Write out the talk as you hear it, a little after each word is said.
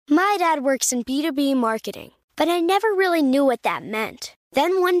My dad works in B2B marketing, but I never really knew what that meant.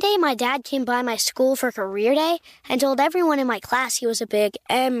 Then one day my dad came by my school for career day and told everyone in my class he was a big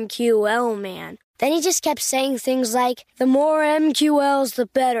MQL man. Then he just kept saying things like, the more MQLs, the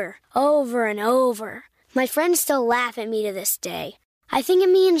better, over and over. My friends still laugh at me to this day. I think it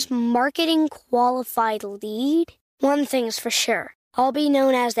means marketing qualified lead. One thing's for sure, I'll be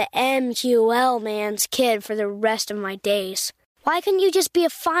known as the MQL man's kid for the rest of my days. Why couldn't you just be a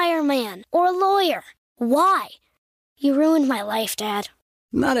fireman or a lawyer? Why? You ruined my life, Dad.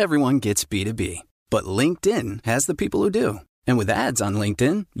 Not everyone gets B2B, but LinkedIn has the people who do. And with ads on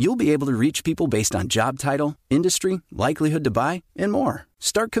LinkedIn, you'll be able to reach people based on job title, industry, likelihood to buy, and more.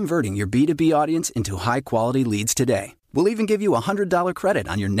 Start converting your B2B audience into high-quality leads today. We'll even give you a $100 credit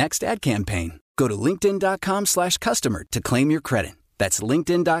on your next ad campaign. Go to linkedin.com/customer to claim your credit. That's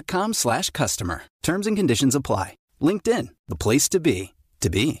linkedin.com/customer. Terms and conditions apply. LinkedIn, the place to be, to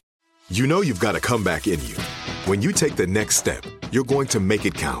be. You know you've got a comeback in you. When you take the next step, you're going to make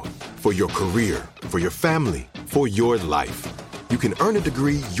it count. For your career, for your family, for your life. You can earn a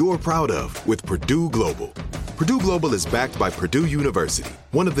degree you're proud of with Purdue Global. Purdue Global is backed by Purdue University,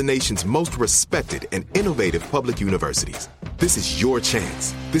 one of the nation's most respected and innovative public universities. This is your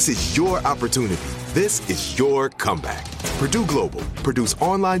chance. This is your opportunity. This is your comeback. Purdue Global, Purdue's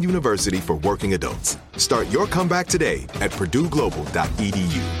online university for working adults. Start your comeback today at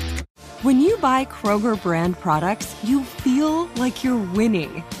purdueglobal.edu. When you buy Kroger brand products, you feel like you're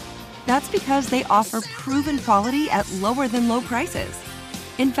winning. That's because they offer proven quality at lower than low prices.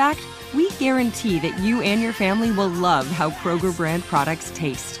 In fact, we guarantee that you and your family will love how Kroger brand products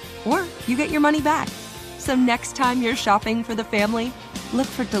taste, or you get your money back. So next time you're shopping for the family, look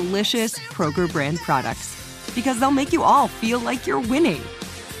for delicious Kroger brand products, because they'll make you all feel like you're winning.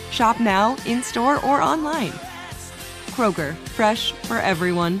 Shop now, in-store, or online. Kroger, fresh for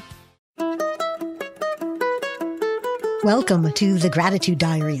everyone. Welcome to The Gratitude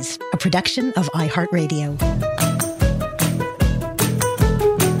Diaries, a production of iHeartRadio.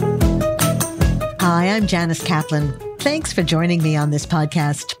 Hi, I'm Janice Kaplan. Thanks for joining me on this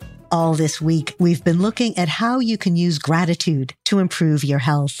podcast. All this week, we've been looking at how you can use gratitude to improve your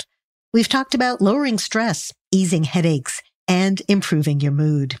health. We've talked about lowering stress, easing headaches, and improving your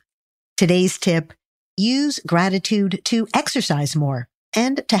mood. Today's tip, use gratitude to exercise more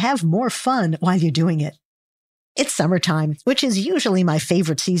and to have more fun while you're doing it. It's summertime, which is usually my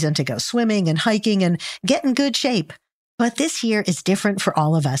favorite season to go swimming and hiking and get in good shape. But this year is different for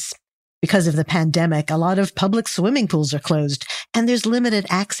all of us. Because of the pandemic, a lot of public swimming pools are closed, and there's limited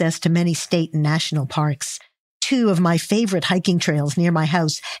access to many state and national parks. 2 of my favorite hiking trails near my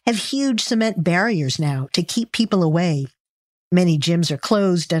house have huge cement barriers now to keep people away. Many gyms are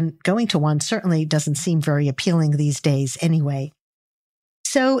closed, and going to one certainly doesn't seem very appealing these days anyway.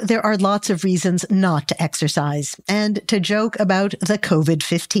 So there are lots of reasons not to exercise and to joke about the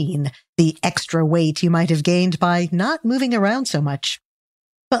COVID-15, the extra weight you might have gained by not moving around so much.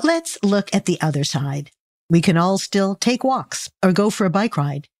 But let's look at the other side. We can all still take walks or go for a bike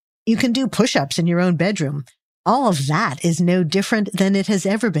ride. You can do push-ups in your own bedroom. All of that is no different than it has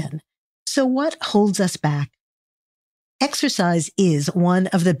ever been. So what holds us back? Exercise is one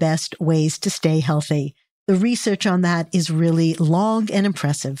of the best ways to stay healthy. The research on that is really long and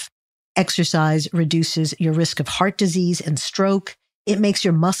impressive. Exercise reduces your risk of heart disease and stroke. It makes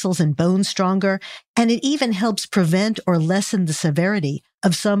your muscles and bones stronger, and it even helps prevent or lessen the severity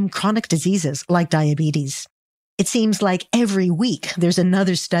of some chronic diseases like diabetes. It seems like every week there's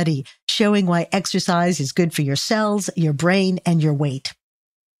another study showing why exercise is good for your cells, your brain, and your weight.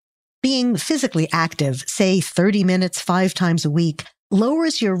 Being physically active, say 30 minutes 5 times a week,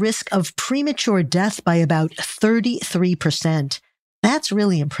 lowers your risk of premature death by about 33%. That's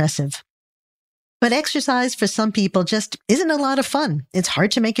really impressive. But exercise for some people just isn't a lot of fun. It's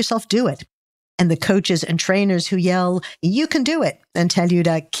hard to make yourself do it. And the coaches and trainers who yell, "You can do it," and tell you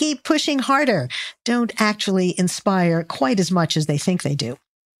to keep pushing harder, don't actually inspire quite as much as they think they do.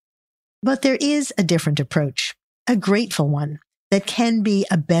 But there is a different approach, a grateful one, that can be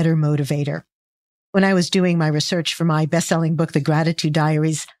a better motivator. When I was doing my research for my best-selling book, The Gratitude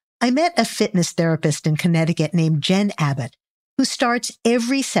Diaries, I met a fitness therapist in Connecticut named Jen Abbott, who starts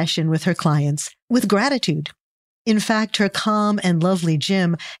every session with her clients with gratitude. In fact, her calm and lovely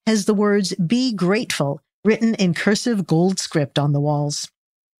gym has the words "Be Grateful" written in cursive gold script on the walls.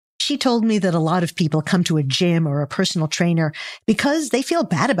 She told me that a lot of people come to a gym or a personal trainer because they feel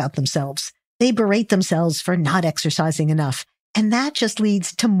bad about themselves. They berate themselves for not exercising enough, and that just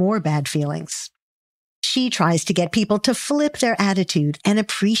leads to more bad feelings. She tries to get people to flip their attitude and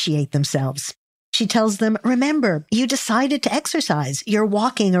appreciate themselves. She tells them, remember, you decided to exercise. You're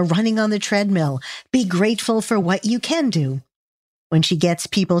walking or running on the treadmill. Be grateful for what you can do. When she gets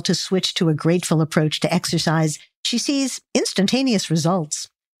people to switch to a grateful approach to exercise, she sees instantaneous results.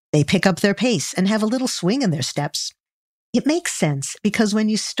 They pick up their pace and have a little swing in their steps. It makes sense because when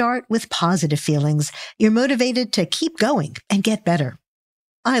you start with positive feelings, you're motivated to keep going and get better.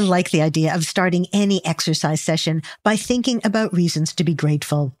 I like the idea of starting any exercise session by thinking about reasons to be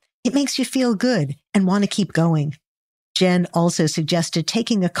grateful. It makes you feel good and want to keep going. Jen also suggested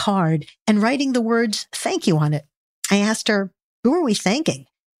taking a card and writing the words "thank you" on it. I asked her, who are we thanking?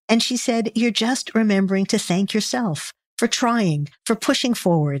 And she said, you're just remembering to thank yourself for trying, for pushing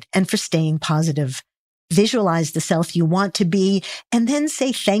forward, and for staying positive. Visualize the self you want to be, and then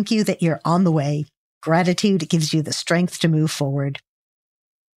say thank you that you're on the way. Gratitude gives you the strength to move forward.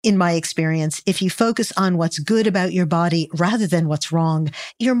 In my experience, if you focus on what's good about your body rather than what's wrong,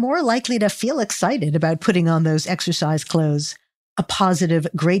 you're more likely to feel excited about putting on those exercise clothes. A positive,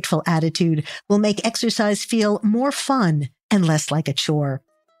 grateful attitude will make exercise feel more fun and less like a chore.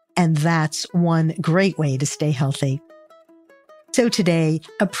 And that's one great way to stay healthy. So today,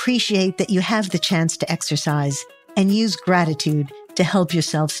 appreciate that you have the chance to exercise and use gratitude to help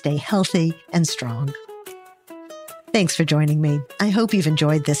yourself stay healthy and strong. Thanks for joining me. I hope you've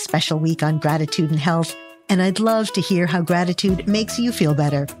enjoyed this special week on gratitude and health, and I'd love to hear how gratitude makes you feel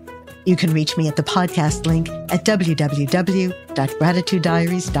better. You can reach me at the podcast link at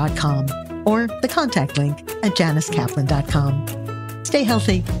www.gratitudediaries.com or the contact link at janicekaplan.com. Stay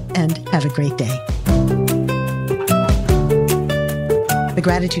healthy and have a great day. The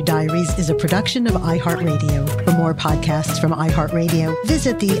Gratitude Diaries is a production of iHeartRadio. For more podcasts from iHeartRadio,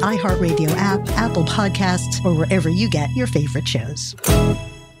 visit the iHeartRadio app, Apple Podcasts, or wherever you get your favorite shows.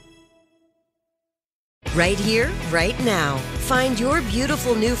 Right here, right now. Find your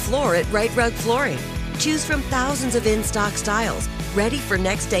beautiful new floor at Rite Rug Flooring. Choose from thousands of in-stock styles, ready for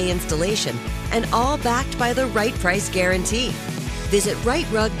next day installation, and all backed by the right price guarantee. Visit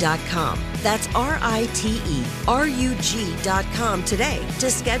riterug.com. That's RITERUG.com today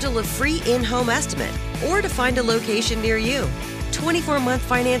to schedule a free in-home estimate or to find a location near you. 24-month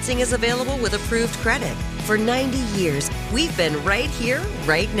financing is available with approved credit. For 90 years, we've been right here,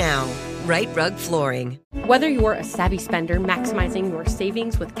 right now. Rite Rug Flooring. Whether you're a savvy spender maximizing your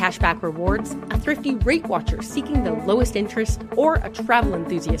savings with cashback rewards, a thrifty rate watcher seeking the lowest interest, or a travel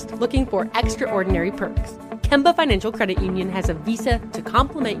enthusiast looking for extraordinary perks, Kemba Financial Credit Union has a visa to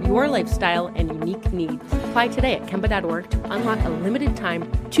complement your lifestyle and unique needs. Apply today at Kemba.org to unlock a limited time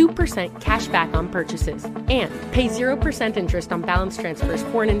 2% cash back on purchases and pay 0% interest on balance transfers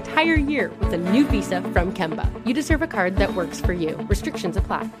for an entire year with a new visa from Kemba. You deserve a card that works for you. Restrictions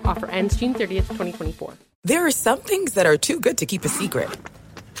apply. Offer ends June 30th, 2024. There are some things that are too good to keep a secret.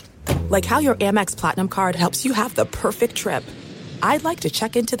 Like how your Amex Platinum card helps you have the perfect trip. I'd like to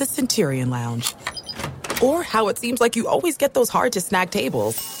check into the Centurion Lounge. Or how it seems like you always get those hard-to-snag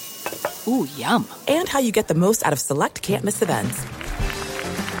tables. Ooh, yum. And how you get the most out of select can't-miss events.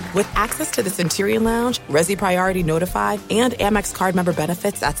 With access to the Centurion Lounge, Resi Priority Notify, and Amex card member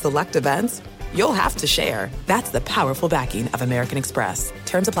benefits at select events, you'll have to share. That's the powerful backing of American Express.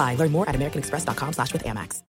 Terms apply. Learn more at americanexpress.com/withAmex.